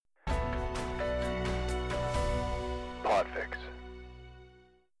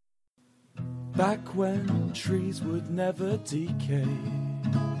Back when trees would never decay,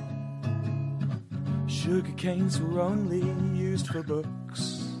 sugar canes were only used for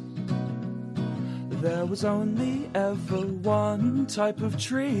books. There was only ever one type of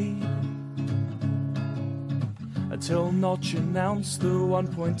tree, until Notch announced the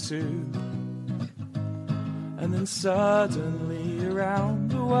 1.2. And then suddenly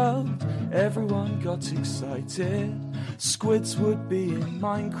around the world, everyone got excited. Squids would be in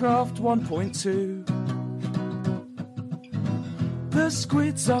Minecraft 1.2. The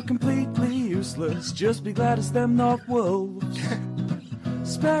squids are completely useless, just be glad it's them, not wolves.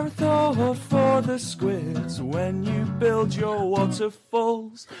 Spare a thought for the squids when you build your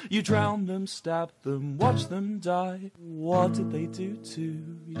waterfalls. You drown them, stab them, watch them die. What did they do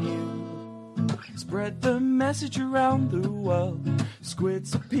to you? Spread the message around the world.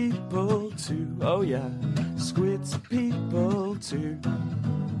 Squids are people too. Oh yeah, squids are people too.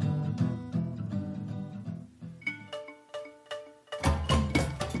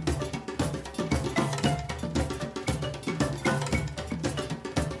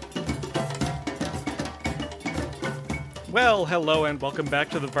 Well, hello and welcome back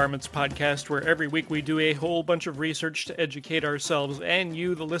to the Varmints Podcast, where every week we do a whole bunch of research to educate ourselves and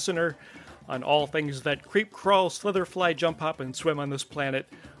you, the listener, on all things that creep, crawl, slither, fly, jump, hop, and swim on this planet,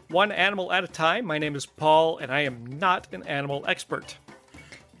 one animal at a time. My name is Paul, and I am not an animal expert.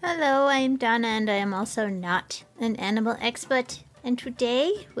 Hello, I am Donna, and I am also not an animal expert. And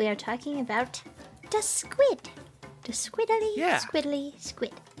today we are talking about the squid. The squiddly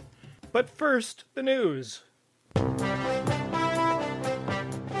squid. But first, the news.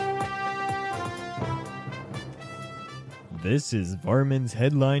 This is Varmints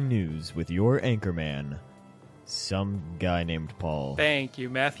Headline News with your anchorman, some guy named Paul. Thank you,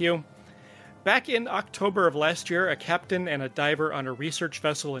 Matthew. Back in October of last year, a captain and a diver on a research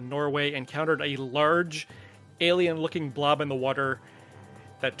vessel in Norway encountered a large, alien-looking blob in the water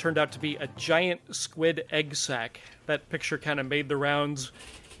that turned out to be a giant squid egg sac. That picture kind of made the rounds,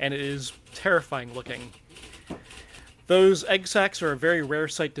 and it is terrifying looking. Those egg sacs are a very rare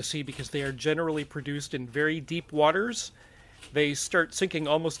sight to see because they are generally produced in very deep waters. They start sinking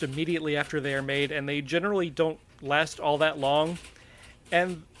almost immediately after they are made, and they generally don't last all that long.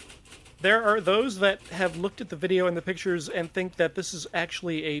 And there are those that have looked at the video and the pictures and think that this is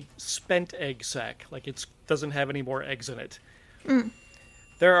actually a spent egg sac, like it doesn't have any more eggs in it.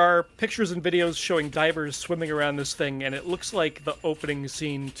 There are pictures and videos showing divers swimming around this thing, and it looks like the opening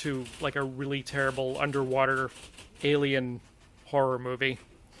scene to like a really terrible underwater alien horror movie.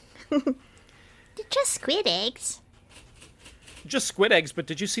 They're just squid eggs. Just squid eggs, but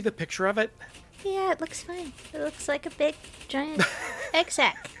did you see the picture of it? Yeah, it looks fine. It looks like a big, giant egg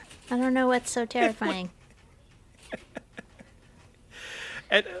sac. I don't know what's so terrifying.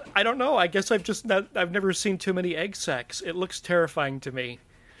 And I don't know. I guess I've never seen too many egg sacs. It looks terrifying to me.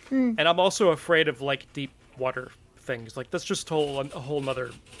 And I'm also afraid of like deep water things. Like that's just a whole nother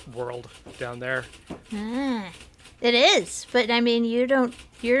world down there. It is, but I mean,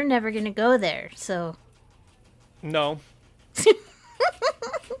 you're never gonna go there, so. No.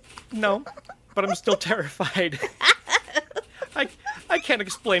 No, but I'm still terrified. I can't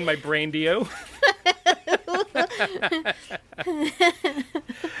explain my brain to you.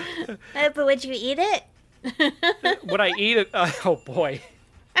 But would you eat it? Would I eat it? Oh boy.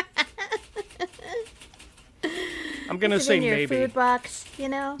 I'm gonna say in your maybe. Food box, you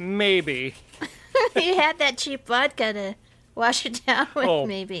know. Maybe. You had that cheap vodka to wash it down with,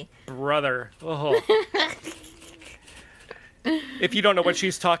 maybe. Brother. Oh. If you don't know what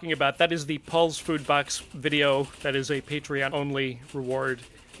she's talking about, that is the Paul's Food Box video. That is a Patreon-only reward.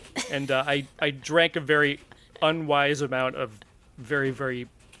 And I drank a very unwise amount of very, very,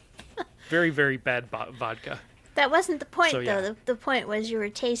 very, very bad vodka. That wasn't the point, So, yeah. though. The point was you were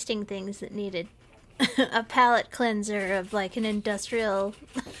tasting things that needed a palate cleanser of, like, an industrial...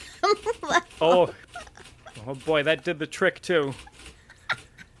 Oh boy, that did the trick, too.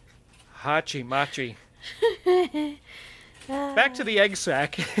 Hachi machi. Back to the egg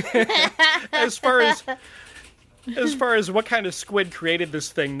sac. As far as what kind of squid created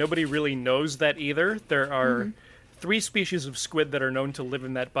this thing, nobody really knows that either. There are 3 species of squid that are known to live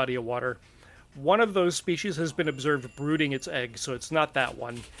in that body of water. One of those species has been observed brooding its eggs, so it's not that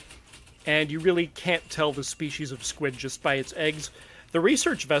one. And you really can't tell the species of squid just by its eggs. The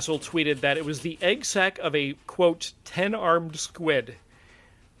research vessel tweeted that it was the egg sac of a, quote, 10-armed squid,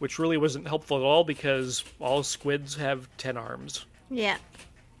 which really wasn't helpful at all because all squids have 10 arms. Yeah.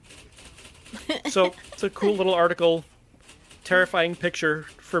 So it's a cool little article, terrifying picture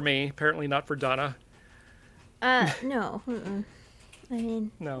for me, apparently not for Donna. No. I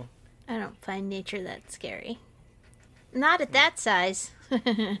mean... No. I don't find nature that scary. Not at that size.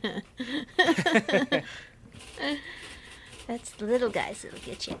 That's the little guys that'll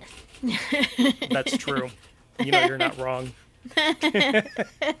get you. That's true. You know, you're not wrong.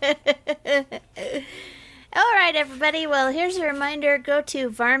 All right, everybody. Well, here's a reminder. Go to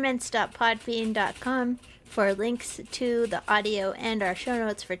varmints.podbean.com for links to the audio and our show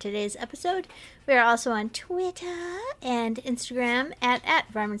notes for today's episode. We are also on Twitter and Instagram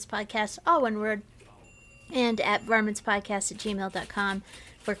at varmintspodcast, all one word, and at varmintspodcast@gmail.com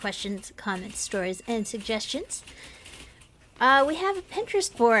for questions, comments, stories, and suggestions. We have a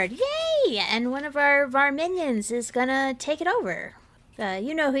Pinterest board. Yay! And one of our Var minions is going to take it over.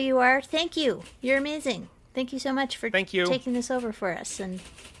 You know who you are. Thank you. You're amazing. Thank you so much for taking this over for us. And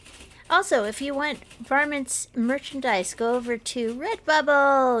also, if you want Varmints merchandise, go over to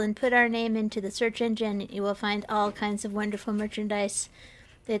Redbubble and put our name into the search engine. You will find all kinds of wonderful merchandise.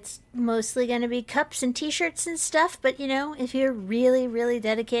 It's mostly going to be cups and t-shirts and stuff, but, you know, if you're really, really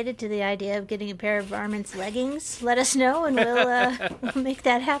dedicated to the idea of getting a pair of Varmints leggings, let us know and we'll make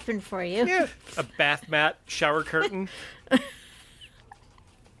that happen for you. Yeah. A bath mat, shower curtain.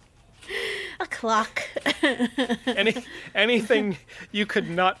 A clock. Anything you could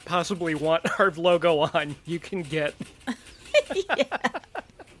not possibly want our logo on, you can get. Yeah.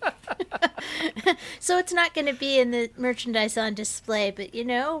 So it's not going to be in the merchandise on display, but, you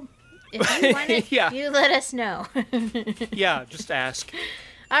know, if you want it, you let us know. Yeah, just ask.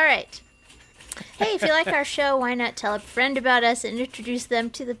 All right. Hey, if you like our show, why not tell a friend about us and introduce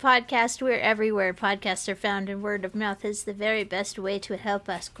them to the podcast? We're everywhere podcasts are found, and word of mouth is the very best way to help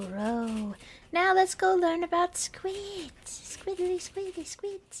us grow. Now let's go learn about squids. Squiddly, squiddly,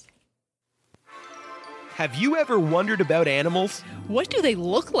 squids. Have you ever wondered about animals? What do they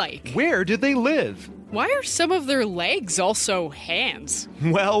look like? Where do they live? Why are some of their legs also hands?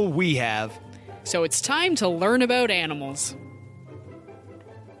 Well, we have. So it's time to learn about animals.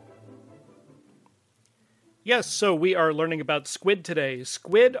 Yes, so we are learning about squid today.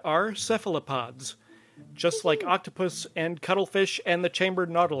 Squid are cephalopods, just like octopus and cuttlefish and the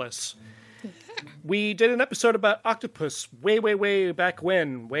chambered nautilus. We did an episode about octopus way back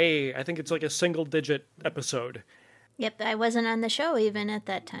when. I think it's like a single-digit episode. Yep, I wasn't on the show even at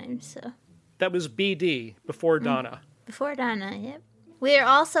that time, so... That was BD, before Donna. Before Donna, yep. We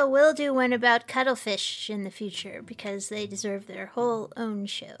also will do one about cuttlefish in the future, because they deserve their whole own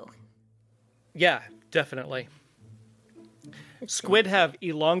show. Yeah, definitely. Squid have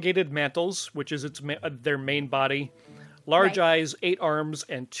elongated mantles, which is their main body, large eyes, 8 arms,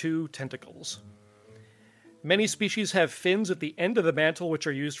 and 2 tentacles. Many species have fins at the end of the mantle, which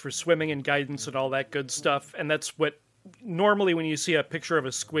are used for swimming and guidance and all that good stuff, and that's what, normally when you see a picture of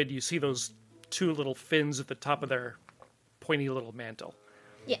a squid, you see those 2 little fins at the top of their pointy little mantle.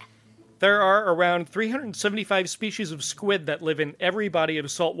 Yeah. There are around 375 species of squid that live in every body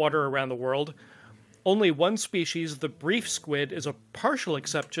of salt water around the world. Only one species, the brief squid, is a partial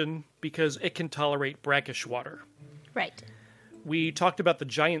exception because it can tolerate brackish water. Right. We talked about the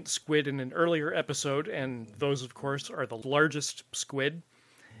giant squid in an earlier episode, and those, of course, are the largest squid.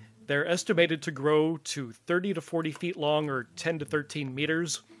 They're estimated to grow to 30 to 40 feet long, or 10 to 13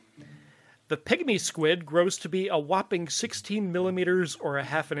 meters. The pygmy squid grows to be a whopping 16 millimeters, or a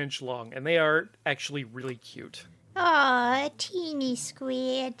half an inch long, and they are actually really cute. Aw, a teeny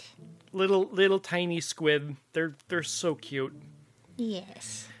squid. Little tiny squid. They're so cute.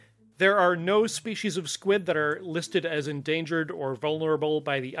 Yes. There are no species of squid that are listed as endangered or vulnerable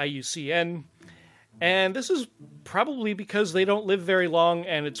by the IUCN, and this is probably because they don't live very long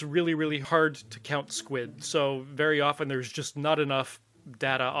and it's really, really hard to count squid, so very often there's just not enough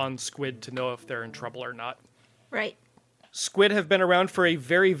data on squid to know if they're in trouble or not. Right. Squid have been around for a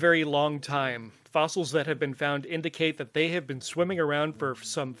very, very long time. Fossils that have been found indicate that they have been swimming around for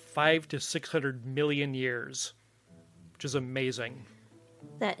some 500 to 600 million years, which is amazing.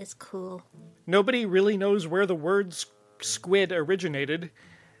 That is cool. Nobody really knows where the word squid originated.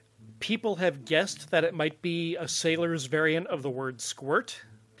 People have guessed that it might be a sailor's variant of the word squirt.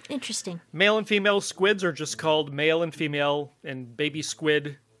 Interesting. Male and female squids are just called male and female, and baby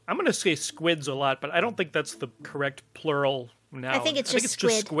squid. I'm going to say squids a lot, but I don't think that's the correct plural noun. I think it's just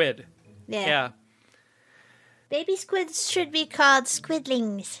squid. Yeah. Baby squids should be called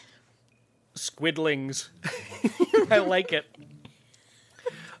squidlings. Squidlings. I like it.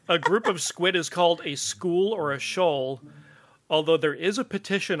 A group of squid is called a school or a shoal, although there is a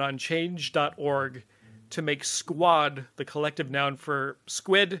petition on change.org to make squad the collective noun for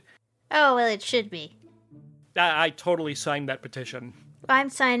squid. Oh, well, it should be. I totally signed that petition. I'm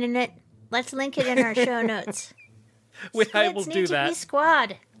signing it. Let's link it in our show notes. I will do that. Squids need to be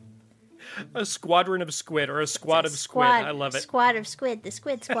squad. A squadron of squid or a squad of squid. I love it. Squad of squid. The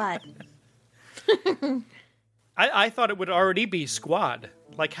squid squad. I thought it would already be squad.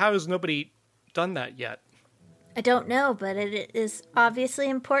 Like, how has nobody done that yet? I don't know, but it is obviously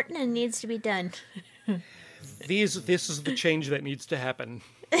important and needs to be done. This is the change that needs to happen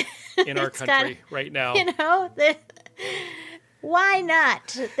in our country right now. You know, why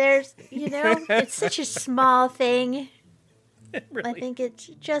not? There's, it's such a small thing. Really, I think it's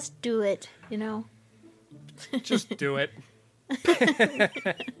just do it, just do it.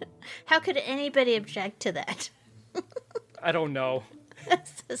 How could anybody object to that? I don't know.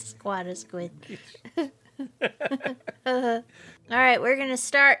 It's a squad of squid. All right, we're going to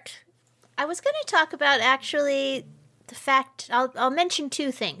start. I was going to talk about actually the fact, I'll mention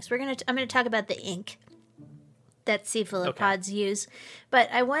two things. I'm going to talk about the ink that cephalopods use, but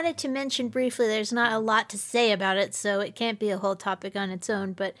I wanted to mention briefly, there's not a lot to say about it, so it can't be a whole topic on its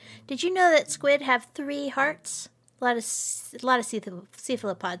own, but did you know that squid have 3 hearts? A lot of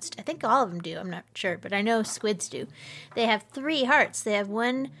cephalopods, I think all of them do, I'm not sure, but I know squids do. They have 3 hearts. They have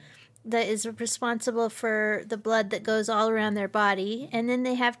one that is responsible for the blood that goes all around their body, and then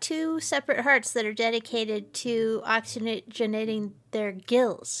they have 2 separate hearts that are dedicated to oxygenating their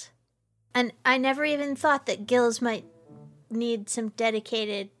gills. And I never even thought that gills might need some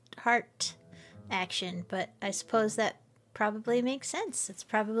dedicated heart action, but I suppose that probably makes sense. It's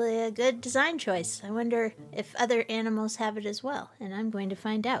probably a good design choice. I wonder if other animals have it as well, and I'm going to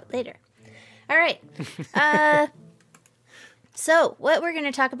find out later. All right. So what we're going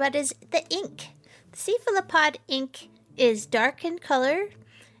to talk about is the ink. The cephalopod ink is dark in color,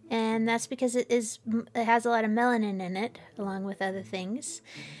 and that's because it has a lot of melanin in it, along with other things.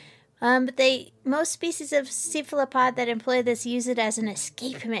 But most species of cephalopod that employ this use it as an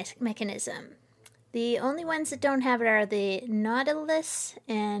escape mechanism. The only ones that don't have it are the nautilus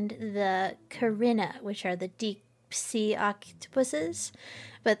and the carina, which are the deep sea octopuses,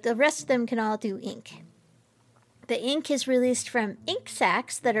 but the rest of them can all do ink. The ink is released from ink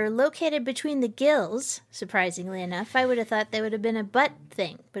sacs that are located between the gills, surprisingly enough. I would have thought they would have been a butt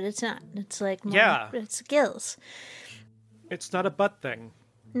thing, but it's not. It's like, it's gills. It's not a butt thing.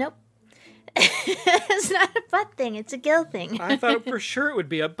 Nope. It's not a butt thing. It's a gill thing. I thought for sure it would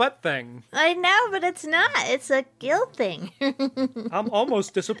be a butt thing. I know, but it's not. It's a gill thing. I'm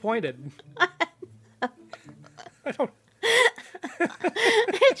almost disappointed. I don't...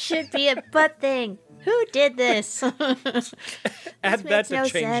 It should be a butt thing. Who did this? Add that to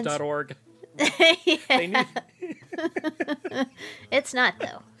change.org. Yeah. It's not,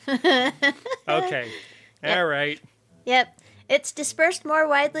 though. Okay. Yep. All right. Yep. It's dispersed more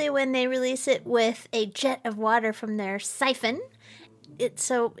widely when they release it with a jet of water from their siphon.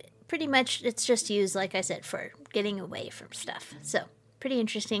 So pretty much it's just used, like I said, for getting away from stuff. So pretty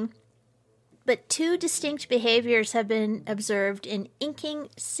interesting. But 2 distinct behaviors have been observed in inking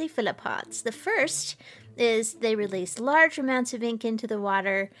cephalopods. The first is they release large amounts of ink into the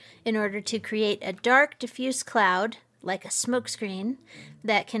water in order to create a dark, diffuse cloud, like a smokescreen,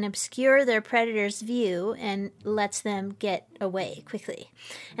 that can obscure their predator's view and lets them get away quickly.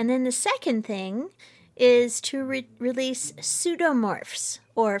 And then the second thing is to release pseudomorphs,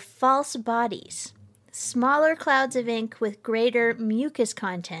 or false bodies. Smaller clouds of ink with greater mucus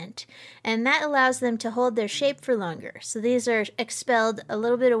content, and that allows them to hold their shape for longer. So these are expelled a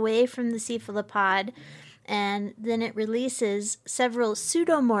little bit away from the cephalopod, and then it releases several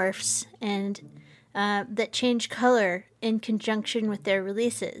pseudomorphs and that change color in conjunction with their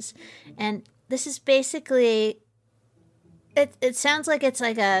releases. And this is basically, it sounds like it's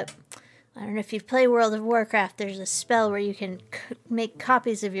like I don't know if you play World of Warcraft, there's a spell where you can make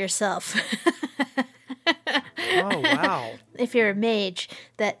copies of yourself. Oh, wow. If you're a mage,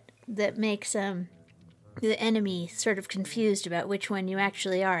 that makes the enemy sort of confused about which one you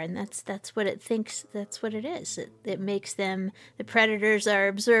actually are, and that's what it thinks. That's what it is. It makes them, the predators are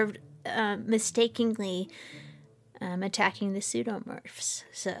observed mistakenly attacking the pseudomorphs.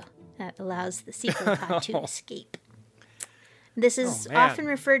 So that allows the cephalopod to escape. This is often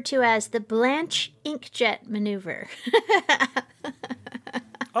referred to as the Blanche inkjet maneuver.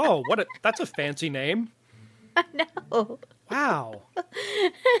 Oh, that's a fancy name. I know. Wow.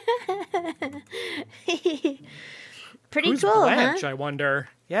 Pretty Who's cool, Blanche, huh? I wonder.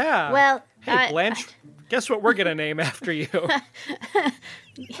 Yeah. Well, hey, Blanche, guess what we're going to name after you?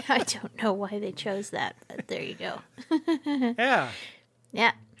 I don't know why they chose that, but there you go. Yeah.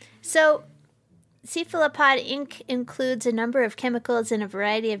 Yeah. So, cephalopod ink includes a number of chemicals in a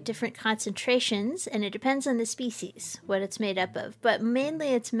variety of different concentrations, and it depends on the species, what it's made up of. But mainly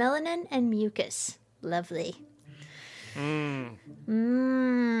it's melanin and mucus. Lovely.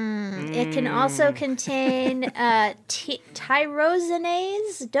 It can also contain tyrosinase,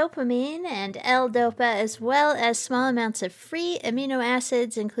 dopamine, and L-dopa, as well as small amounts of free amino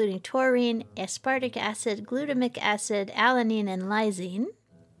acids, including taurine, aspartic acid, glutamic acid, alanine, and lysine.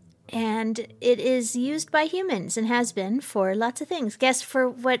 And it is used by humans and has been for lots of things. Guess for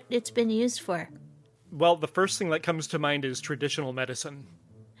what it's been used for? Well, the first thing that comes to mind is traditional medicine.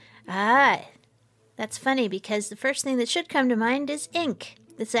 Ah, that's funny because the first thing that should come to mind is ink.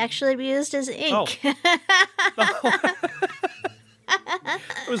 It's actually used as ink. Oh.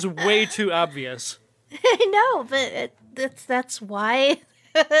 It was way too obvious. I know, but that's why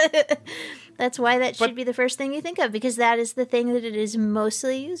that's why that should be the first thing you think of, because that is the thing that it is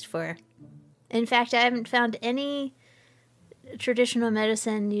mostly used for. In fact, I haven't found any traditional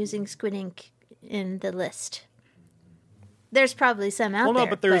medicine using squid ink in the list. There's probably some out there. Well, no,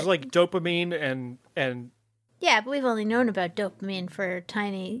 but there's like dopamine and yeah, but we've only known about dopamine for a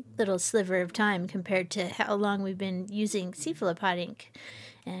tiny little sliver of time compared to how long we've been using cephalopod ink.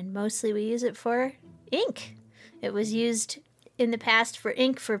 And mostly we use it for ink. It was used in the past for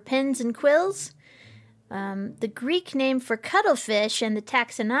ink for pens and quills. The Greek name for cuttlefish and the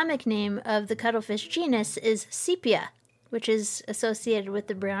taxonomic name of the cuttlefish genus is sepia, which is associated with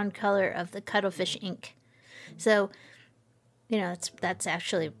the brown color of the cuttlefish ink. So, that's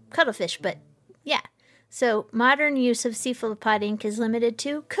actually cuttlefish, but yeah. So modern use of cephalopod ink is limited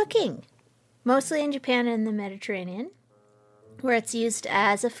to cooking, mostly in Japan and the Mediterranean, where it's used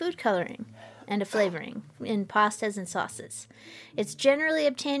as a food coloring and a flavoring in pastas and sauces. It's generally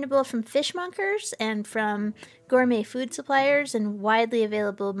obtainable from fishmongers and from gourmet food suppliers and widely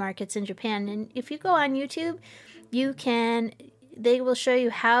available markets in Japan. And if you go on YouTube, they will show you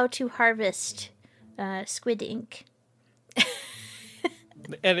how to harvest squid ink.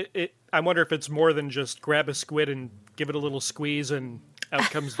 And I wonder if it's more than just grab a squid and give it a little squeeze and out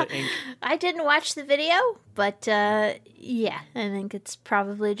comes the ink. I didn't watch the video, but yeah, I think it's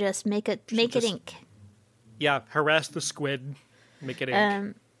probably just make it ink. Yeah, harass the squid, make it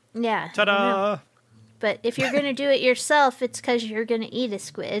ink. Yeah. Ta-da! But if you're going to do it yourself, it's because you're going to eat a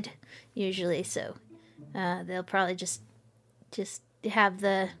squid, usually. So they'll probably just have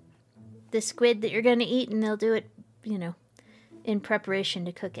the squid that you're going to eat, and they'll do it, in preparation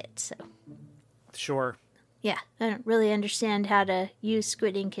to cook it. So sure. Yeah, I don't really understand how to use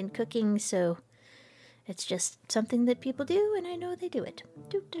squid ink in cooking, so it's just something that people do, and I know they do it.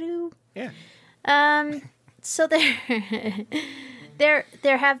 Doo-doo. Yeah. So there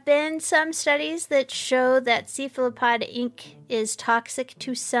have been some studies that show that cephalopod ink is toxic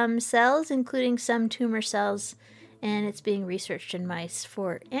to some cells, including some tumor cells, and it's being researched in mice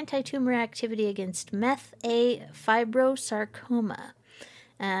for anti-tumor activity against meth A fibrosarcoma.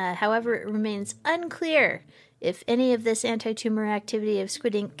 However, it remains unclear if any of this anti-tumor activity of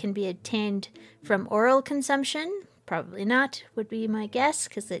squid ink can be obtained from oral consumption. Probably not, would be my guess,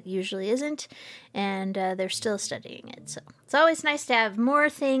 because it usually isn't, and they're still studying it. So it's always nice to have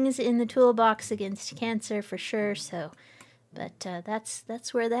more things in the toolbox against cancer, for sure. But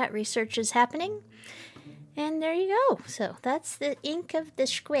that's where that research is happening. And there you go. So that's the ink of the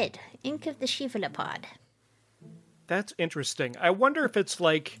squid, ink of the cephalopod. That's interesting. I wonder if it's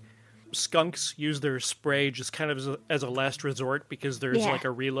like skunks use their spray just kind of as a last resort because there's like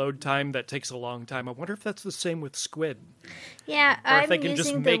a reload time that takes a long time. I wonder if that's the same with squid. Yeah, I'm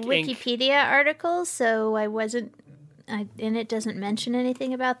using the ink. Wikipedia article, so and it doesn't mention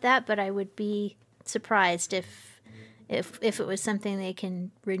anything about that, but I would be surprised if it was something they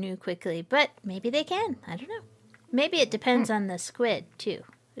can renew quickly. But maybe they can. I don't know. Maybe it depends on the squid, too.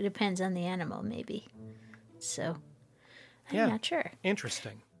 It depends on the animal, maybe. So, I'm not sure.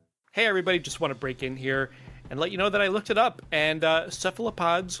 Interesting. Hey, everybody, just want to break in here and let you know that I looked it up, and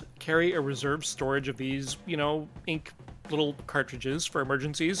cephalopods carry a reserve storage of these, ink little cartridges for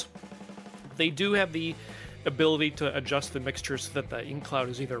emergencies. They do have the ability to adjust the mixture so that the ink cloud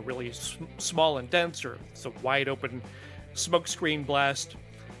is either really small and dense or it's a wide open smoke screen blast.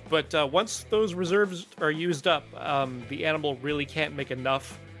 But once those reserves are used up, the animal really can't make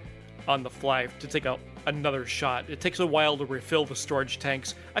enough on the fly to take another shot. It takes a while to refill the storage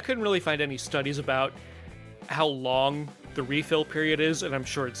tanks. I couldn't really find any studies about how long the refill period is, and I'm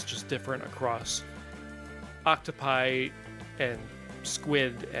sure it's just different across octopi and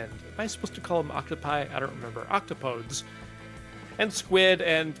squid, and am I supposed to call them octopi? I don't remember. Octopodes. And squid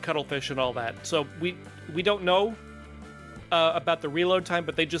and cuttlefish and all that. So we don't know about the reload time,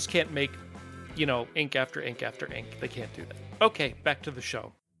 but they just can't make, ink after ink after ink. They can't do that. Okay, back to the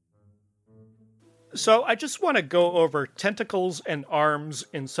show. So I just want to go over tentacles and arms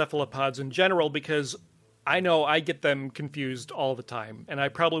in cephalopods in general, because I know I get them confused all the time, and I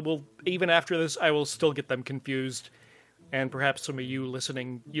probably will, even after this, I will still get them confused, and perhaps some of you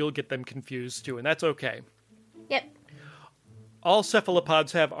listening, you'll get them confused too, and that's okay. Yep. All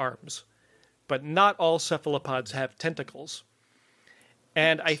cephalopods have arms, but not all cephalopods have tentacles.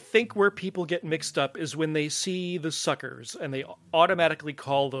 And I think where people get mixed up is when they see the suckers, and they automatically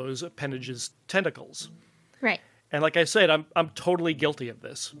call those appendages tentacles. Right. And like I said, I'm totally guilty of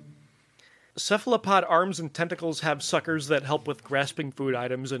this. Cephalopod arms and tentacles have suckers that help with grasping food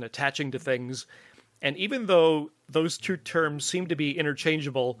items and attaching to things. And even though those two terms seem to be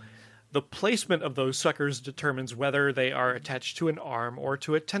interchangeable, the placement of those suckers determines whether they are attached to an arm or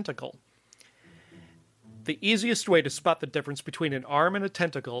to a tentacle. The easiest way to spot the difference between an arm and a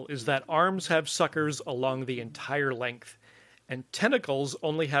tentacle is that arms have suckers along the entire length, and tentacles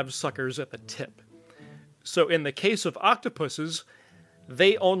only have suckers at the tip. So in the case of octopuses,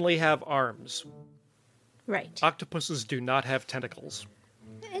 they only have arms. Right. Octopuses do not have tentacles.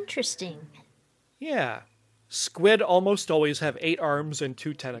 Interesting. Yeah. Squid almost always have 8 arms and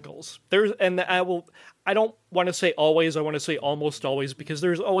 2 tentacles. I don't want to say always, I want to say almost always, because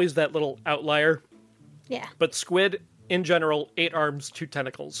there's always that little outlier. Yeah. But squid, in general, 8 arms, 2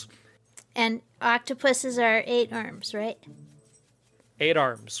 tentacles. And octopuses are 8 arms, right? 8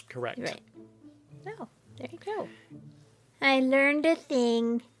 arms, correct. Right. Oh, there you go. I learned a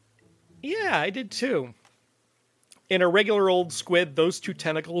thing. Yeah, I did too. In a regular old squid, those 2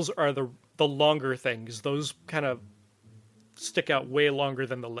 tentacles are the longer things. Those kind of stick out way longer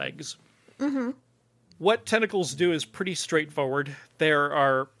than the legs. Mm-hmm. What tentacles do is pretty straightforward. There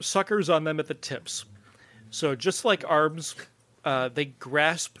are suckers on them at the tips. So just like arms, they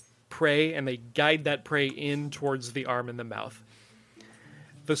grasp prey and they guide that prey in towards the arm and the mouth.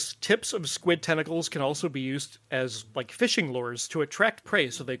 The tips of squid tentacles can also be used as like fishing lures to attract prey,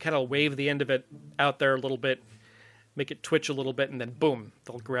 so they kind of wave the end of it out there a little bit, make it twitch a little bit, and then boom,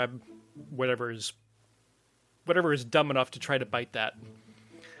 they'll grab whatever is dumb enough to try to bite that.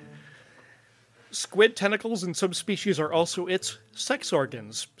 Squid tentacles in some species are also its sex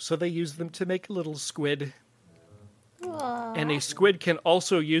organs, so they use them to make little squid. Aww. And a squid can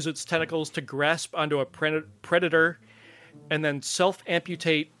also use its tentacles to grasp onto a predator and then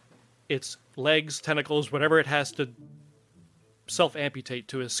self-amputate its legs, tentacles, whatever it has to self-amputate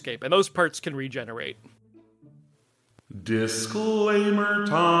to escape. And those parts can regenerate. Disclaimer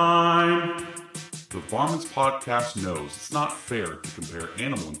time! The Varmints Podcast knows it's not fair to compare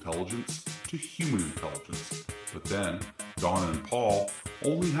animal intelligence to human intelligence. But then, Donna and Paul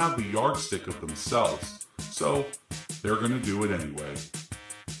only have the yardstick of themselves, so they're going to do it anyway.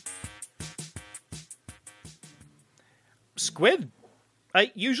 Squid.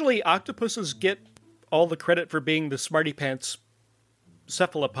 Usually octopuses get all the credit for being the smarty pants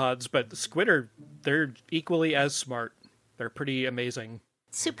cephalopods, but the squid they're equally as smart. They're pretty amazing.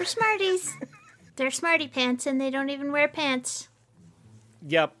 Super smarties. They're smarty pants and they don't even wear pants.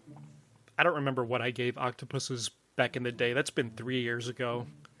 Yep. I don't remember what I gave octopuses back in the day. That's been 3 years ago.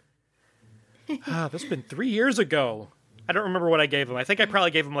 That's been 3 years ago. I don't remember what I gave them. I think I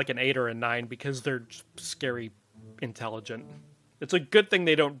probably gave them like an 8 or a 9 because they're scary intelligent. It's a good thing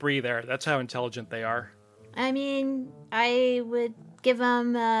they don't breathe air. That's how intelligent they are. I mean, I would give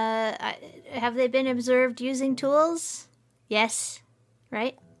them, have they been observed using tools? Yes.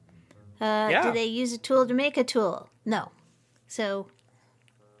 Right? Yeah. Do they use a tool to make a tool? No. So,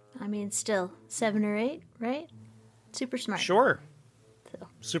 I mean, still 7 or 8, right? Super smart. Sure. So,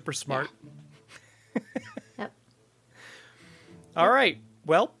 Super smart. yep. All right.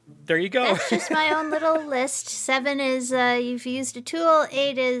 Well, there you go. That's just my own little list. 7 is you've used a tool.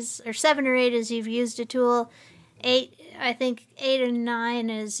 7 or 8 is you've used a tool. 8, I think 8 and 9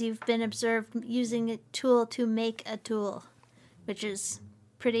 is you've been observed using a tool to make a tool, which is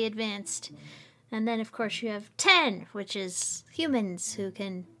pretty advanced. And then, of course, you have 10, which is humans who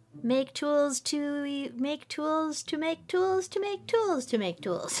can make tools to make tools to make tools to make tools to make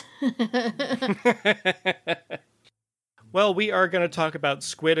tools. Well, we are going to talk about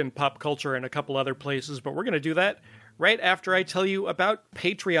squid and pop culture and a couple other places, but we're going to do that right after I tell you about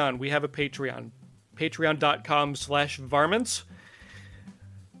Patreon. We have a Patreon, patreon.com/varmints,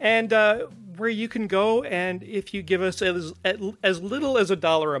 and where you can go, and if you give us as little as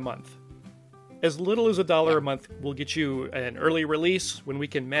 $1 a month, a month, we'll get you an early release. When we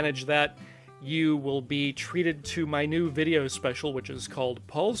can manage that, you will be treated to my new video special, which is called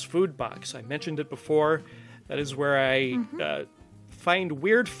Paul's Food Box. I mentioned it before. That is where I find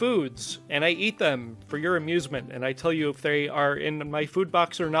weird foods, and I eat them for your amusement, and I tell you if they are in my food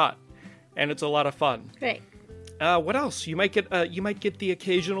box or not, and it's a lot of fun. Right. What else? You might get the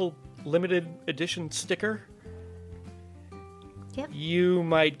occasional limited edition sticker. Yep. You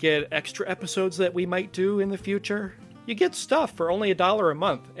might get extra episodes that we might do in the future. You get stuff for only $1 a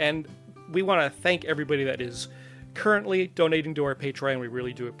month, and we want to thank everybody that is currently donating to our Patreon. We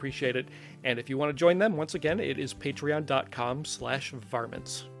really do appreciate it. And if you want to join them, once again, it is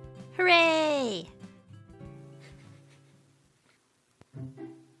patreon.com/varmints. Hooray!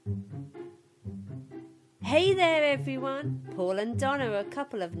 Hey there everyone! Paul and Donna are a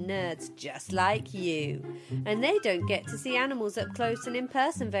couple of nerds just like you, and they don't get to see animals up close and in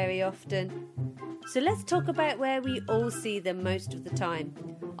person very often. So let's talk about where we all see them most of the time.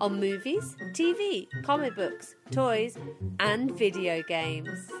 On movies, TV, comic books, toys, and video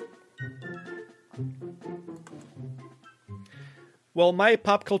games. Well, my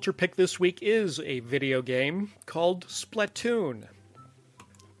pop culture pick this week is a video game called Splatoon.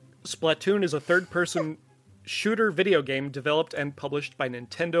 Splatoon is a third-person shooter video game developed and published by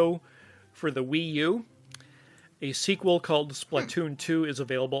Nintendo for the Wii U. A sequel called Splatoon 2 is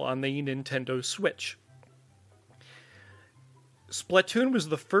available on the Nintendo Switch. Splatoon was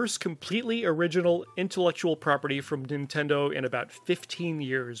the first completely original intellectual property from Nintendo in about 15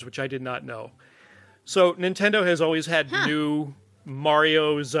 years, which I did not know. So Nintendo has always had new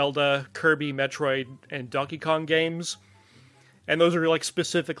Mario, Zelda, Kirby, Metroid, and Donkey Kong games. And those are like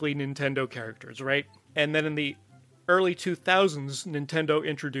specifically Nintendo characters, right? And then in the early 2000s, Nintendo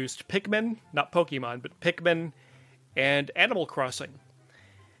introduced Pikmin, not Pokemon, but Pikmin and Animal Crossing.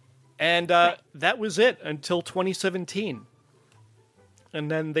 And that was it until 2017. And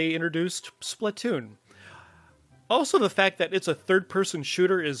then they introduced Splatoon. Also, the fact that it's a third-person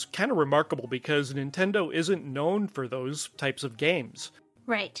shooter is kind of remarkable because Nintendo isn't known for those types of games.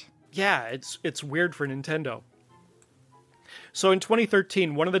 Right. Yeah, it's weird for Nintendo. So in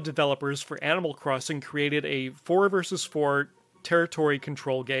 2013, one of the developers for Animal Crossing created a 4 versus 4 territory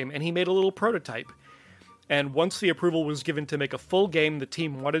control game, and he made a little prototype. And once the approval was given to make a full game, the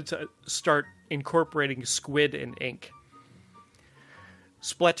team wanted to start incorporating squid and ink.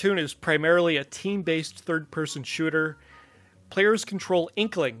 Splatoon is primarily a team-based third-person shooter. Players control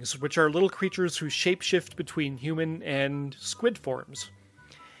inklings, which are little creatures who shapeshift between human and squid forms.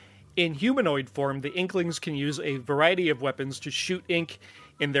 In humanoid form, the inklings can use a variety of weapons to shoot ink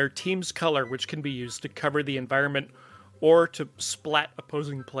in their team's color, which can be used to cover the environment or to splat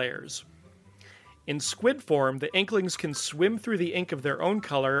opposing players. In squid form, the inklings can swim through the ink of their own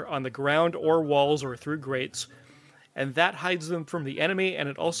color on the ground or walls or through grates, and that hides them from the enemy, and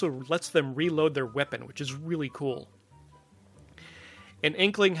it also lets them reload their weapon, which is really cool. An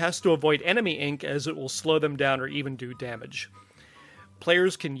inkling has to avoid enemy ink as it will slow them down or even do damage.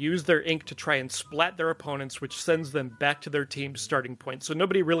 Players can use their ink to try and splat their opponents, which sends them back to their team's starting point. So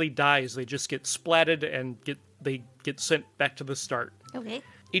nobody really dies, they just get splatted and they get sent back to the start. Okay.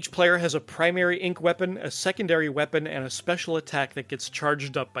 Each player has a primary ink weapon, a secondary weapon, and a special attack that gets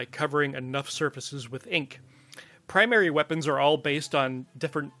charged up by covering enough surfaces with ink. Primary weapons are all based on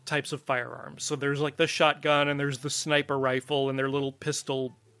different types of firearms. So there's like the shotgun, and there's the sniper rifle, and their little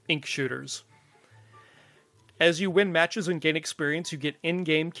pistol ink shooters. As you win matches and gain experience, you get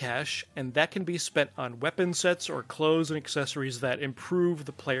in-game cash, and that can be spent on weapon sets or clothes and accessories that improve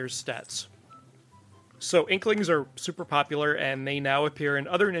the player's stats. So inklings are super popular, and they now appear in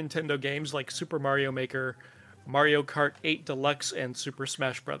other Nintendo games like Super Mario Maker, Mario Kart 8 Deluxe, and Super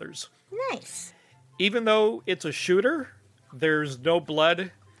Smash Bros. Nice. Even though it's a shooter, there's no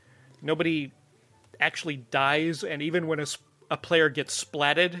blood, nobody actually dies, and even when a player gets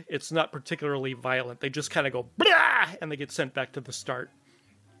splatted, it's not particularly violent. They just kind of go, blah, and they get sent back to the start.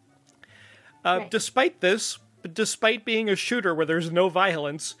 Right. Despite being a shooter where there's no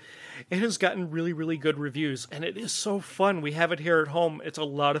violence, it has gotten really, really good reviews, and it is so fun. We have it here at home. It's a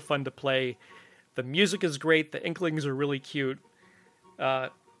lot of fun to play. The music is great. The inklings are really cute.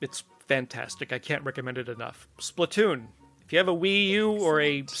 It's fantastic. I can't recommend it enough. Splatoon. If you have a Wii U or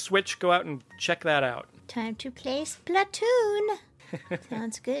a Switch, go out and check that out. Time to play Splatoon.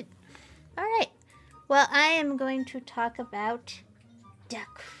 Sounds good. All right. Well, I am going to talk about the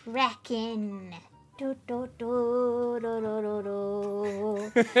Kraken. Do, do, do, do, do, do,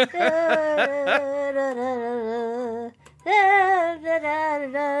 do.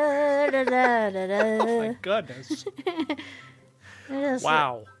 Oh my goodness.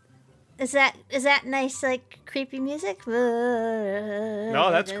 Wow. Is that nice, like, creepy music? No,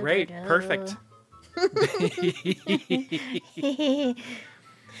 that's great. Perfect.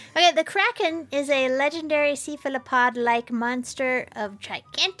 Okay, the Kraken is a legendary cephalopod-like monster of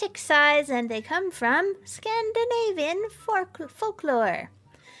gigantic size, and they come from Scandinavian folklore.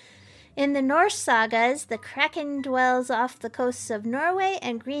 In the Norse sagas, the Kraken dwells off the coasts of Norway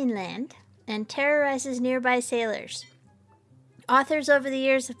and Greenland and terrorizes nearby sailors. Authors over the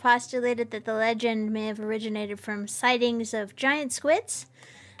years have postulated that the legend may have originated from sightings of giant squids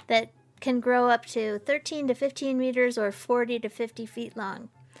that can grow up to 13 to 15 meters or 40 to 50 feet long.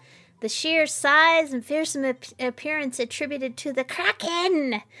 The sheer size and fearsome appearance attributed to the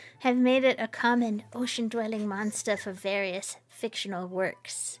Kraken have made it a common ocean-dwelling monster for various fictional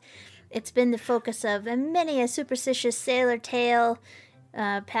works. It's been the focus of many a superstitious sailor tale,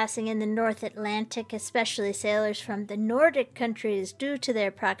 passing in the North Atlantic, especially sailors from the Nordic countries due to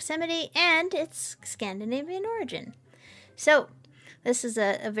their proximity and its Scandinavian origin. So, this is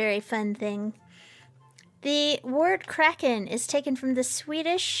a very fun thing. The word Kraken is taken from the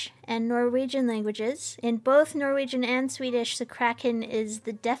Swedish and Norwegian languages. In both Norwegian and Swedish, the Kraken is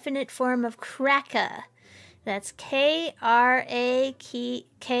the definite form of kraka. That's Krake,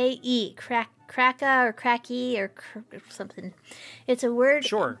 kraka or cracky or something. It's a word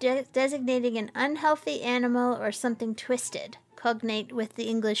designating an unhealthy animal or something twisted, cognate with the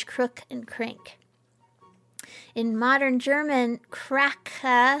English crook and crank. In modern German,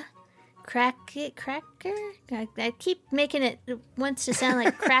 cracker. I keep making it wants to sound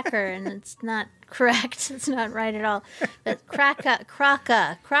like cracker, and it's not correct. It's not right at all. But kraka.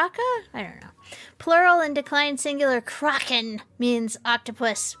 I don't know. Plural and declined singular kraken means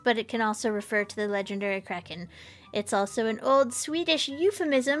octopus, but it can also refer to the legendary kraken. It's also an old Swedish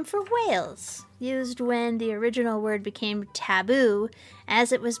euphemism for whales, used when the original word became taboo,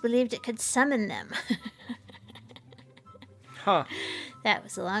 as it was believed it could summon them. Huh. That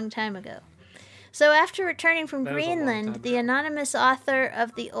was a long time ago. So after returning from Greenland, the anonymous author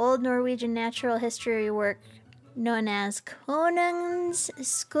of the old Norwegian natural history work known as Konungs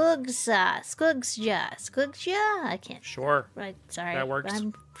Skugja? I can't. Sure. Right, sorry. That works.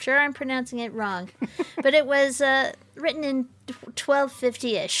 I'm sure I'm pronouncing it wrong. But it was written in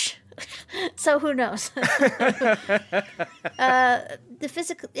 1250-ish. So who knows?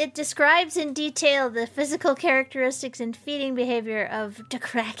 It describes in detail the physical characteristics and feeding behavior of the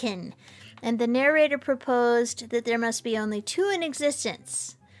Kraken, and the narrator proposed that there must be only two in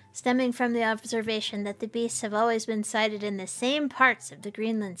existence, stemming from the observation that the beasts have always been sighted in the same parts of the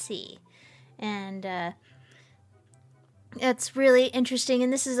Greenland Sea. And it's really interesting,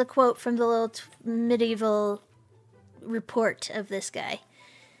 and this is a quote from the little medieval report of this guy.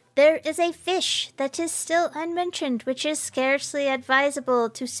 There is a fish that is still unmentioned, which is scarcely advisable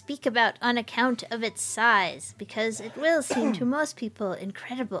to speak about on account of its size, because it will seem to most people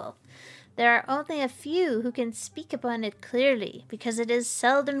incredible. There are only a few who can speak upon it clearly, because it is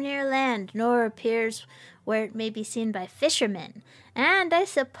seldom near land, nor appears where it may be seen by fishermen, and I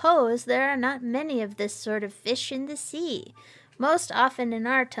suppose there are not many of this sort of fish in the sea. Most often in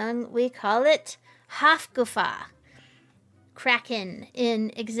our tongue we call it hafgufa. Kraken,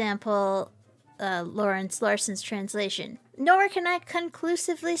 in example, Lawrence Larson's translation. Nor can I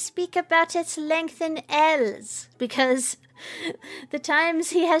conclusively speak about its length in ells, because the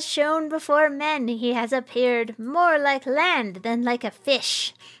times he has shown before men he has appeared more like land than like a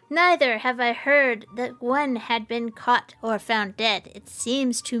fish. Neither have I heard that one had been caught or found dead. It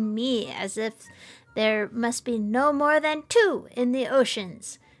seems to me as if there must be no more than two in the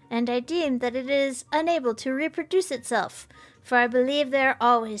oceans, and I deem that it is unable to reproduce itself, for I believe they are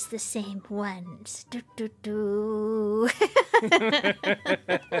always the same ones.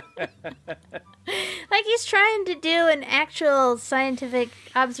 Like he's trying to do an actual scientific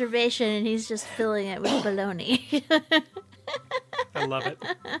observation, and he's just filling it with baloney. I love it.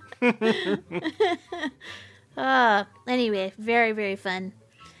 Anyway, very, very fun.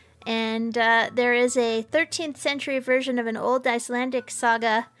 And there is a 13th century version of an old Icelandic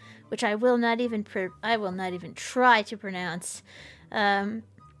saga, which I will not even try to pronounce,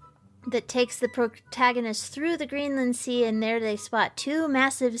 that takes the protagonist through the Greenland Sea, and there they spot two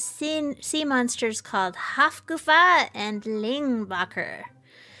massive sea monsters called Hafgufa and Lyngbakr.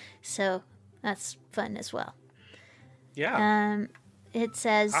 So that's fun as well. Yeah. It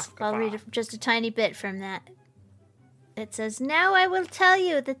says, Hafgufa. I'll read just a tiny bit from that. It says, now I will tell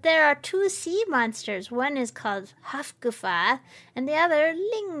you that there are two sea monsters. One is called Hafgufa and the other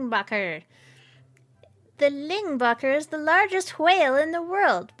Lyngbakr. The Lyngbakr is the largest whale in the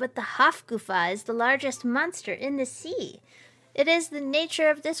world, but the Hafgufa is the largest monster in the sea. It is the nature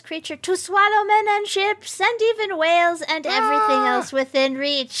of this creature to swallow men and ships and even whales and everything else within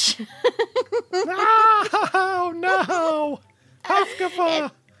reach. Oh, no!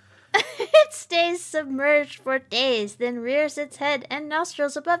 Hafgufa! It's stays submerged for days, then rears its head and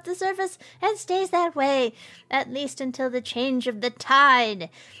nostrils above the surface and stays that way, at least until the change of the tide.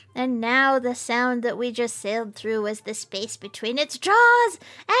 And now the sound that we just sailed through was the space between its jaws,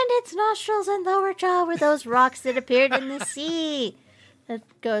 and its nostrils and lower jaw were those rocks that appeared in the sea. It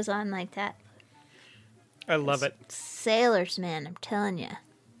goes on like that. I love it. Sailors, man, I'm telling you.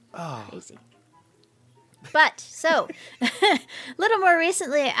 Oh. Crazy. But, so, a little more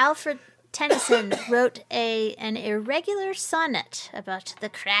recently, Alfred Tennyson wrote an irregular sonnet about the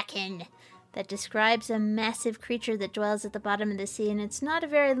Kraken that describes a massive creature that dwells at the bottom of the sea. And it's not a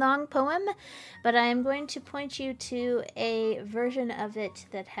very long poem, but I am going to point you to a version of it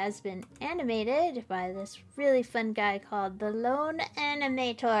that has been animated by this really fun guy called the Lone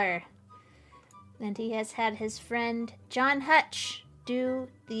Animator. And he has had his friend John Hutch do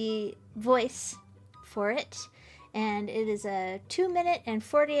the voice for it. And it is a 2-minute and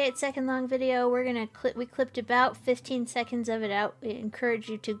 48-second long video. We clipped about 15 seconds of it out. We encourage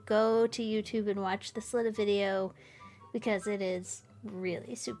you to go to YouTube and watch this little video because it is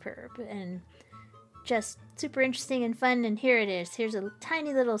really superb and just super interesting and fun. And here it is. Here's a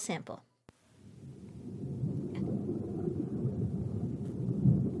tiny little sample.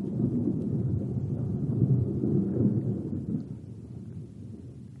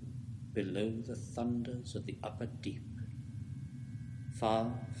 Below the thunders of the upper deep, far,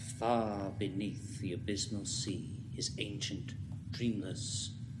 far beneath the abysmal sea, is ancient,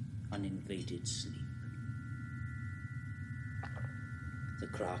 dreamless, uninvaded sleep. The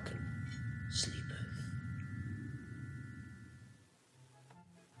Kraken sleepeth.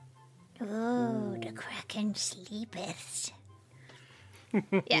 Oh, the Kraken sleepeth.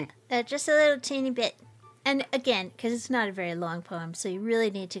 Yeah, just a little teeny bit. And again, because it's not a very long poem, so you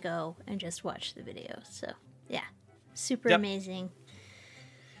really need to go and just watch the video. So, yeah, super amazing.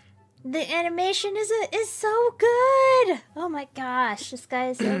 The animation is so good. Oh my gosh, this guy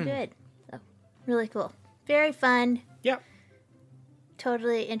is so good. So, really cool. Very fun. Yep.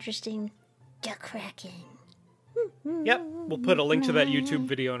 Totally interesting. The Kraken. Yep. We'll put a link to that YouTube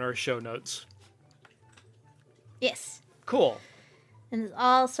video in our show notes. Yes. Cool. And there's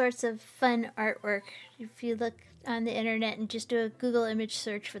all sorts of fun artwork. If you look on the internet and just do a Google image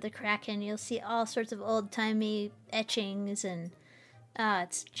search for the Kraken, you'll see all sorts of old-timey etchings, and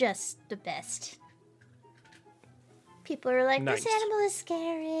it's just the best. People are like, nice. This animal is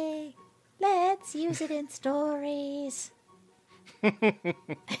scary. Let's use it in stories.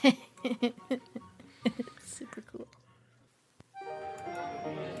 Super cool.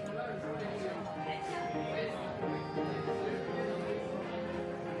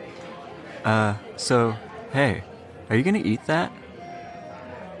 So, hey, are you gonna eat that?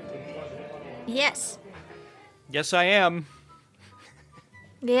 Yes. Yes, I am.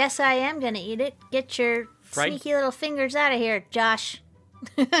 Yes, I am gonna eat it. Get your sneaky little fingers out of here, Josh.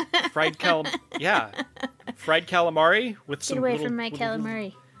 Fried calamari with some. Get away little, from my little,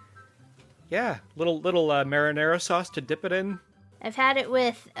 calamari. Yeah, little marinara sauce to dip it in. I've had it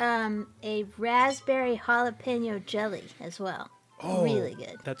with a raspberry jalapeno jelly as well. Oh, really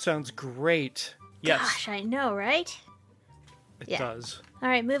good. That sounds great. Yes. Gosh, I know, right? It does. All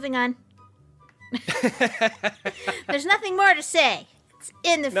right, moving on. There's nothing more to say. It's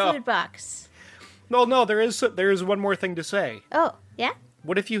in the food box. No, there is one more thing to say. Oh, yeah?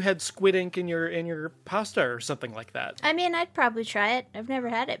 What if you had squid ink in your pasta or something like that? I mean, I'd probably try it. I've never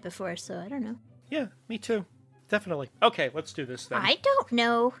had it before, so I don't know. Yeah, me too. Definitely. Okay, let's do this then. I don't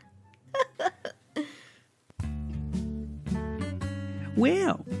know.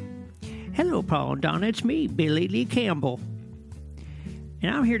 Well, hello, Paul and Donna. It's me, Billy Lee Campbell.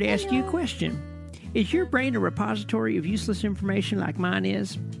 And I'm here to ask you a question. Is your brain a repository of useless information like mine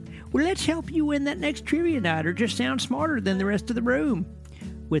is? Well, let's help you win that next trivia night or just sound smarter than the rest of the room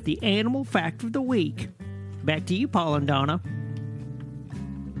with the Animal Fact of the Week. Back to you, Paul and Donna.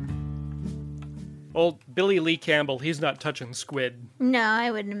 Old Billy Lee Campbell, he's not touching squid. No,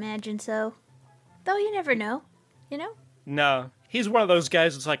 I wouldn't imagine so. Though you never know, you know? No, he's one of those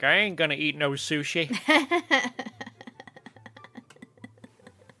guys that's like, I ain't gonna eat no sushi.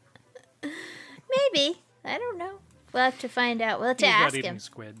 Maybe. I don't know. We'll have to find out. We'll have to He's ask not eating him.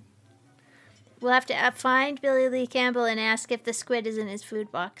 Squid. We'll have to find Billy Lee Campbell and ask if the squid is in his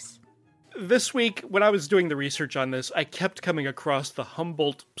food box. This week, when I was doing the research on this, I kept coming across the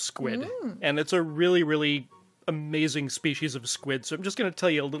Humboldt squid. And it's a really, really amazing species of squid. So I'm just going to tell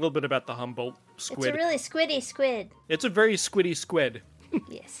you a little bit about the Humboldt squid. It's a really squiddy squid. It's a very squiddy squid.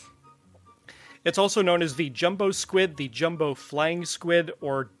 Yes. It's also known as the jumbo squid, the jumbo flying squid,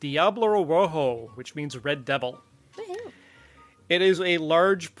 or Diablo Rojo, which means red devil. Woo-hoo. It is a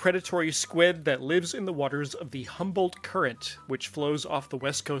large predatory squid that lives in the waters of the Humboldt Current, which flows off the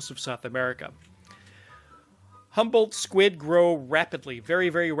west coast of South America. Humboldt squid grow rapidly, very,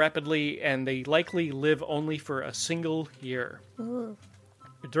 very rapidly, and they likely live only for a single year. Ooh.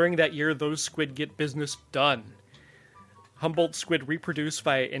 During that year, those squid get business done. Humboldt squid reproduce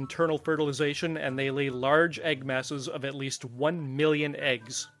via internal fertilization, and they lay large egg masses of at least 1 million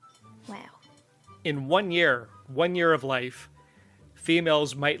eggs. Wow. In 1 year of life,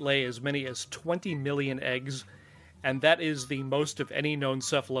 females might lay as many as 20 million eggs, and that is the most of any known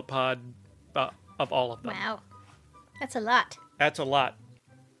cephalopod of all of them. Wow. That's a lot. That's a lot.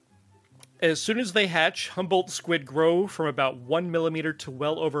 As soon as they hatch, Humboldt squid grow from about 1 millimeter to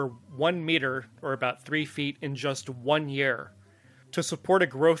well over 1 meter, or about 3 feet, in just 1 year. To support a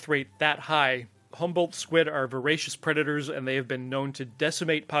growth rate that high, Humboldt squid are voracious predators, and they have been known to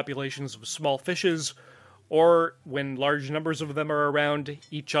decimate populations of small fishes, or, when large numbers of them are around,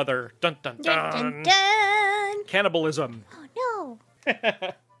 each other. Dun dun dun! Dun, dun, dun. Cannibalism. Oh,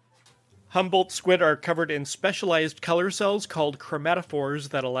 no. Humboldt squid are covered in specialized color cells called chromatophores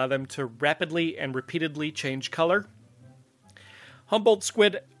that allow them to rapidly and repeatedly change color. Humboldt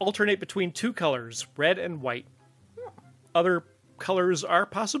squid alternate between 2 colors, red and white. Other colors are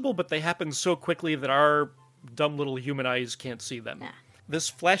possible, but they happen so quickly that our dumb little human eyes can't see them. Yeah. This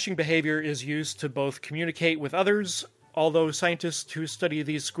flashing behavior is used to both communicate with others, although scientists who study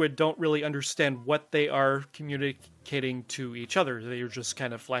these squid don't really understand what they are communicating to each other. They are just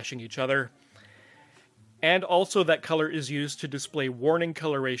kind of flashing each other. And also that color is used to display warning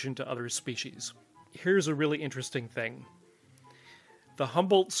coloration to other species. Here's a really interesting thing. The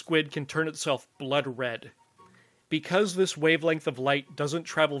Humboldt squid can turn itself blood red. Because this wavelength of light doesn't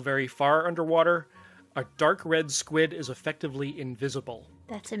travel very far underwater, a dark red squid is effectively invisible.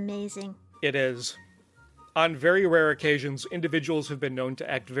 That's amazing. It is. On very rare occasions, individuals have been known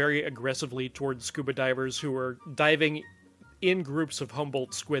to act very aggressively towards scuba divers who were diving in groups of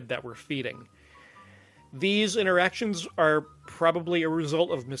Humboldt squid that were feeding. These interactions are probably a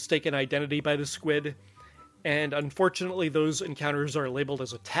result of mistaken identity by the squid, and unfortunately those encounters are labeled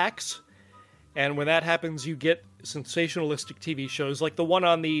as attacks, and when that happens you get sensationalistic TV shows like the one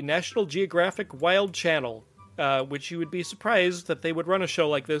on the National Geographic Wild Channel, which you would be surprised that they would run a show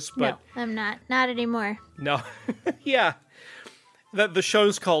like this, but... No, I'm not. Not anymore. No. Yeah. The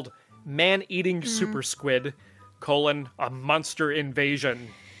show's called Man-Eating Super Squid, a monster invasion.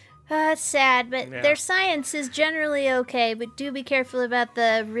 It's sad, but Yeah. their science is generally okay, but do be careful about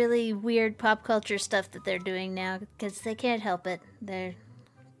the really weird pop culture stuff that they're doing now, because they can't help it. They're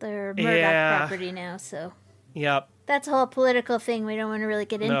Murdoch Yeah. property now, so... Yep. That's a whole political thing. We don't want to really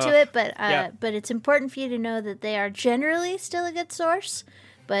get into No. it, but Yeah. but it's important for you to know that they are generally still a good source.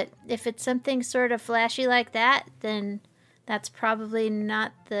 But if it's something sort of flashy like that, then that's probably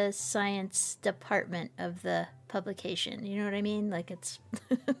not the science department of the publication. You know what I mean? Like it's,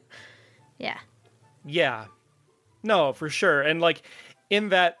 yeah. Yeah. No, for sure. And like in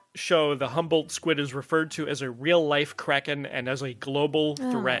that show, the Humboldt squid is referred to as a real-life kraken and as a global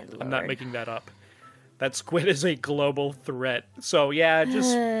Oh, threat. my I'm not Lord. making that up. That squid is a global threat. So yeah, just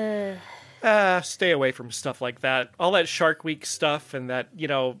stay away from stuff like that. All that Shark Week stuff and that,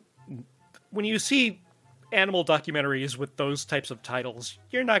 when you see animal documentaries with those types of titles,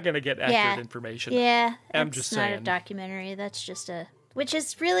 you're not going to get accurate information. Yeah, I'm it's just not a saying. documentary. That's just which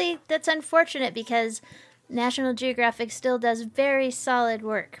is really, that's unfortunate because National Geographic still does very solid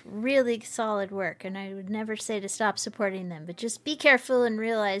work, really solid work, and I would never say to stop supporting them, but just be careful and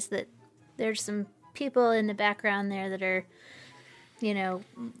realize that there's some people in the background there that are,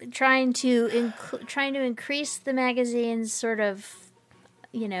 trying to increase the magazine's sort of,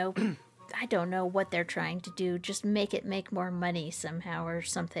 I don't know what they're trying to do. Just make more money somehow or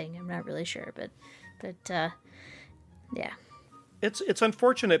something. I'm not really sure, but yeah. It's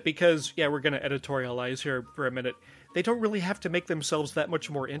unfortunate because, we're going to editorialize here for a minute. They don't really have to make themselves that much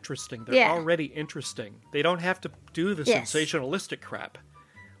more interesting. They're already interesting. They don't have to do the sensationalistic crap.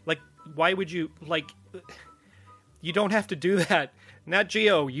 Like, why would you, you don't have to do that. Nat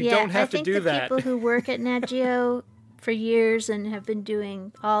Geo, you don't have to do that. I think the people who work at Nat Geo for years and have been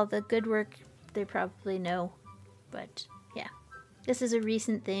doing all the good work, they probably know. But, yeah. This is a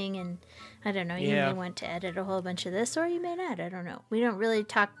recent thing, and I don't know, you may want to edit a whole bunch of this, or you may not, I don't know. We don't really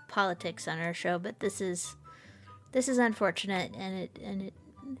talk politics on our show, but this is unfortunate, and it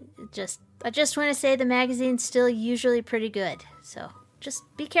just, I just want to say the magazine's still usually pretty good, so just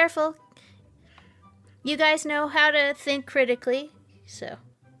be careful. You guys know how to think critically, so,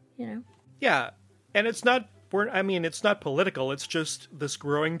 Yeah, and it's not political, it's just this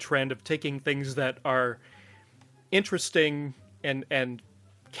growing trend of taking things that are interesting and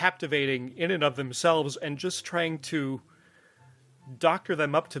captivating in and of themselves, and just trying to doctor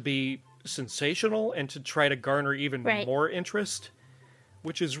them up to be sensational and to try to garner even more interest,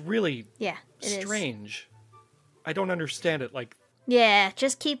 which is really strange. I don't understand it. Like, yeah,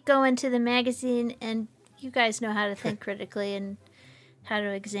 just keep going to the magazine, and you guys know how to think critically and how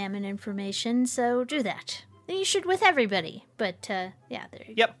to examine information, so do that. And you should with everybody. But, there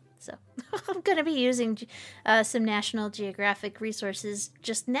you go. So, I'm going to be using some National Geographic resources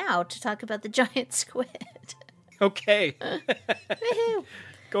just now to talk about the giant squid. Okay.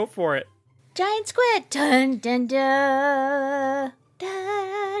 Go for it. Giant squid! Dun, dun, dun. Da,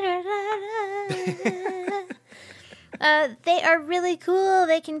 da, da, da. They are really cool.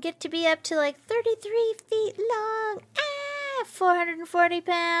 They can get to be up to like 33 feet long. 440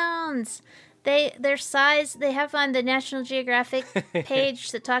 pounds. Their size, they have on the National Geographic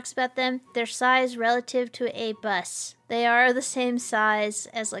page that talks about them, their size relative to a bus. They are the same size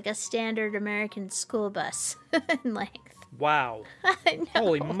as like a standard American school bus in length. Wow. I know.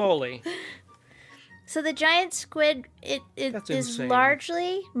 Holy moly. So the giant squid, it is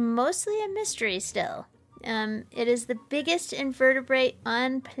insane. mostly a mystery still. It is the biggest invertebrate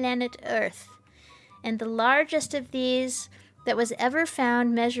on planet Earth. And the largest of these that was ever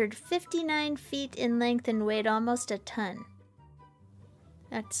found measured 59 feet in length and weighed almost a ton.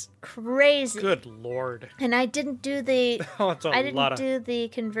 That's crazy. Good Lord. And I didn't do the do the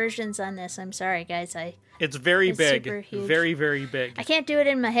conversions on this. I'm sorry, guys. It's very big. Super huge. Very, very big. I can't do it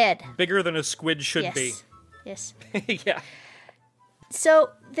in my head. Bigger than a squid should be. Yes. Yeah.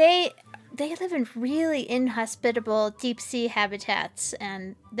 So they live in really inhospitable deep sea habitats,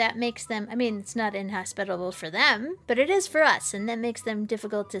 and that makes them, I mean, it's not inhospitable for them, but it is for us, and that makes them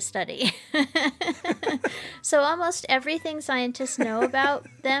difficult to study. So almost everything scientists know about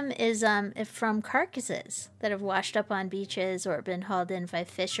them is from carcasses that have washed up on beaches or been hauled in by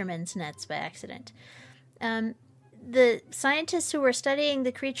fishermen's nets by accident. The scientists who were studying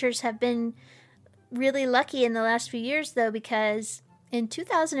the creatures have been really lucky in the last few years, though, because in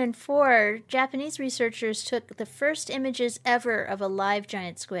 2004, Japanese researchers took the first images ever of a live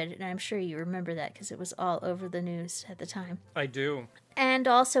giant squid, and I'm sure you remember that because it was all over the news at the time. I do. And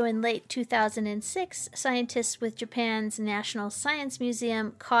also in late 2006, scientists with Japan's National Science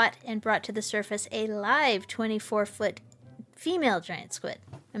Museum caught and brought to the surface a live 24-foot female giant squid.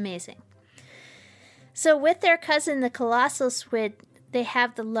 Amazing. So with their cousin, the colossal squid, they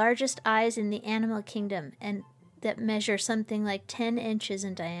have the largest eyes in the animal kingdom, and that measure something like 10 inches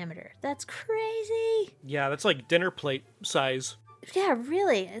in diameter. That's crazy. Yeah, that's like dinner plate size. Yeah,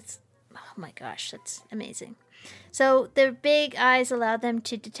 really. Oh my gosh, that's amazing. So their big eyes allow them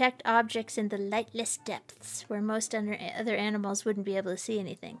to detect objects in the lightless depths where most other animals wouldn't be able to see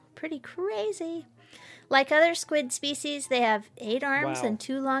anything. Pretty crazy. Like other squid species, they have 8 arms and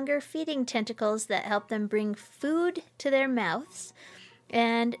 2 longer feeding tentacles that help them bring food to their mouths.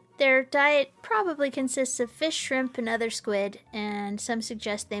 And their diet probably consists of fish, shrimp, and other squid, and some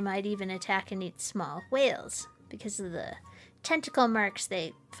suggest they might even attack and eat small whales because of the tentacle marks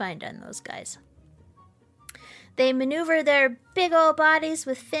they find on those guys. They maneuver their big old bodies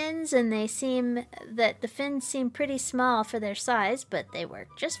with fins, and the fins seem pretty small for their size, but they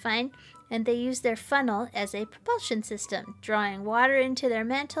work just fine. And they use their funnel as a propulsion system, drawing water into their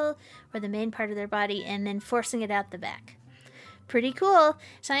mantle, or the main part of their body, and then forcing it out the back. Pretty cool.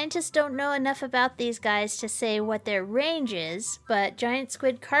 Scientists don't know enough about these guys to say what their range is, but giant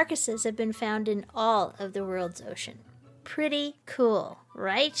squid carcasses have been found in all of the world's ocean. Pretty cool,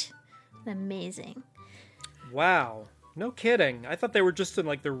 right? Amazing. Wow. No kidding. I thought they were just in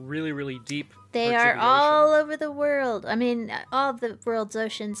like the really, really deep They parts are of the all ocean. over the world. I mean, all of the world's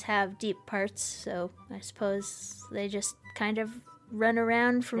oceans have deep parts, so I suppose they just kind of run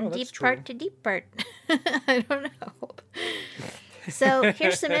around from that's deep true. part to deep part. I don't know. So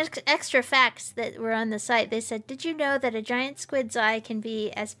here's some extra facts that were on the site. They said, did you know that a giant squid's eye can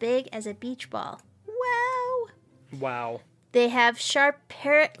be as big as a beach ball? Wow. Wow. They have sharp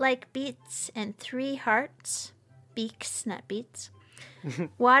parrot-like beaks and 3 hearts. Beaks, not beats.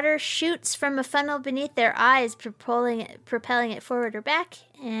 Water shoots from a funnel beneath their eyes, propelling it forward or back,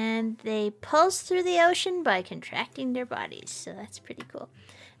 and they pulse through the ocean by contracting their bodies. So that's pretty cool.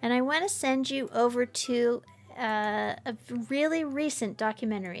 And I want to send you over to a really recent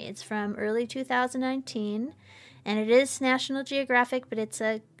documentary. It's from early 2019, and it is National Geographic, but it's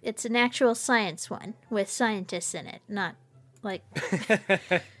an actual science one with scientists in it, not like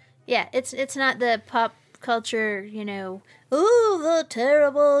yeah, it's not the pop culture, the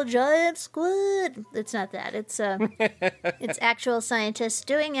terrible giant squid. It's not that. It's it's actual scientists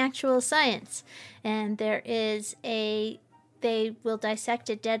doing actual science. And there is a they will dissect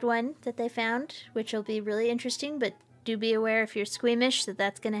a dead one that they found, which will be really interesting, but do be aware if you're squeamish that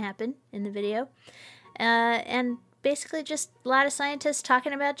that's going to happen in the video. And basically just a lot of scientists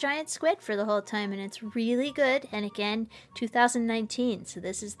talking about giant squid for the whole time, and it's really good. And again, 2019, so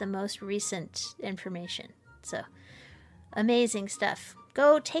this is the most recent information. So, amazing stuff.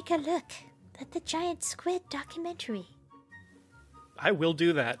 Go take a look at the giant squid documentary. I will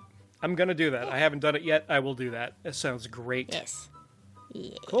do that. I'm going to do that. I haven't done it yet. I will do that. It sounds great. Yes.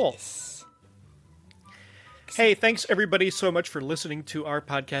 Cool. Hey, thanks everybody so much for listening to our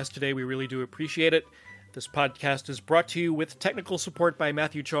podcast today. We really do appreciate it. This podcast is brought to you with technical support by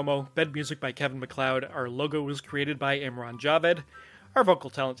Matthew Chomo, bed music by Kevin MacLeod. Our logo was created by Imran Javed. Our vocal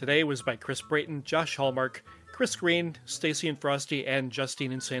talent today was by Chris Brayton, Josh Hallmark, Chris Green, Stacy and Frosty, and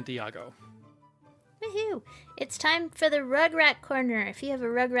Justine and Santiago. Woohoo! It's time for the Rugrat Corner. If you have a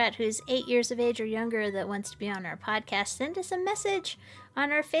Rugrat who's 8 years of age or younger that wants to be on our podcast, send us a message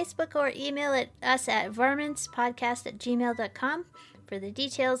on our Facebook or email us at varmintspodcast@gmail.com. For the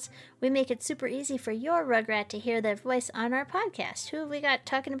details, we make it super easy for your Rugrat to hear their voice on our podcast. Who have we got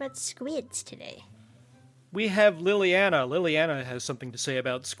talking about squids today? We have Liliana. Liliana has something to say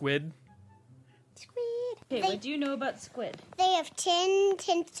about squid. Okay, what do you know about squid? They have 10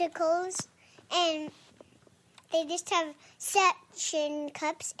 tentacles, and they just have suction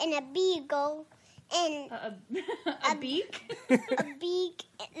cups and a beagle, and a beak? A beak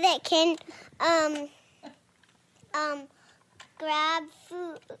that can grab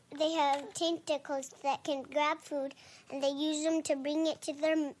food. They have tentacles that can grab food, and they use them to bring it to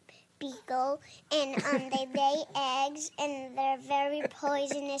their beagle, and they lay eggs, and they're very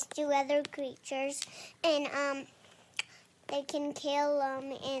poisonous to other creatures, and they can kill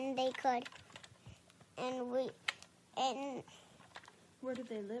them, and they could, and where do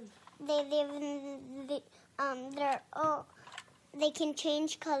they live? They live in they can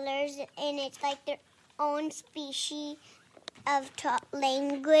change colors, and it's like their own species of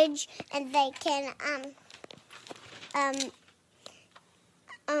language, and they can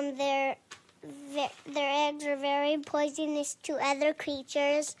their eggs are very poisonous to other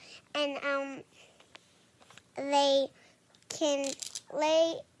creatures, and they can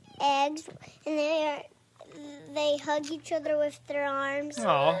lay eggs, and they hug each other with their arms.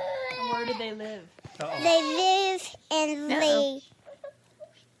 Aww. Where do they live? They live in the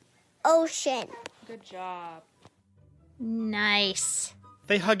ocean. Good job. Nice.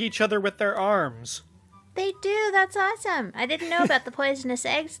 They hug each other with their arms. They do. That's awesome. I didn't know about the poisonous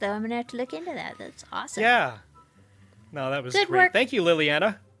eggs, though. I'm going to have to look into that. That's awesome. Yeah. No, that was Good great. work. Thank you,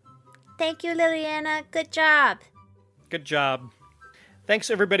 Liliana. Thank you, Liliana. Good job. Good job. Thanks,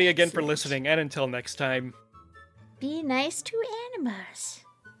 everybody, again for listening, and until next time. Be nice to animals.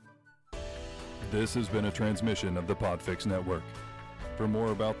 This has been a transmission of the Podfix Network. For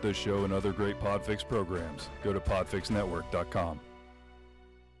more about this show and other great Podfix programs, go to podfixnetwork.com.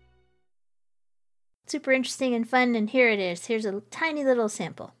 Super interesting and fun, and here it is. Here's a tiny little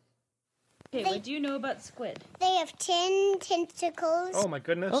sample. Okay, what do you know about squid? They have 10 tentacles. Oh my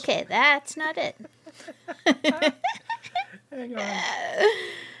goodness. Okay, that's not it. Hang on.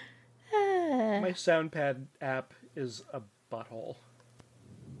 My SoundPad app is a butthole.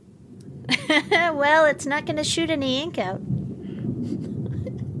 Well, it's not going to shoot any ink out.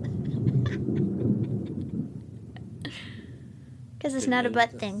 Because it's not a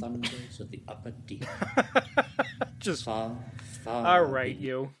butt thing. Thunders of the upper deep. Just far, far. All right,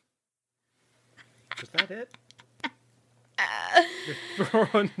 you. Is that it?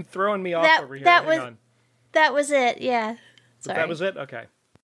 You're throwing me off over here. Hang on. That was it. Yeah. But Sorry. that was it. Okay.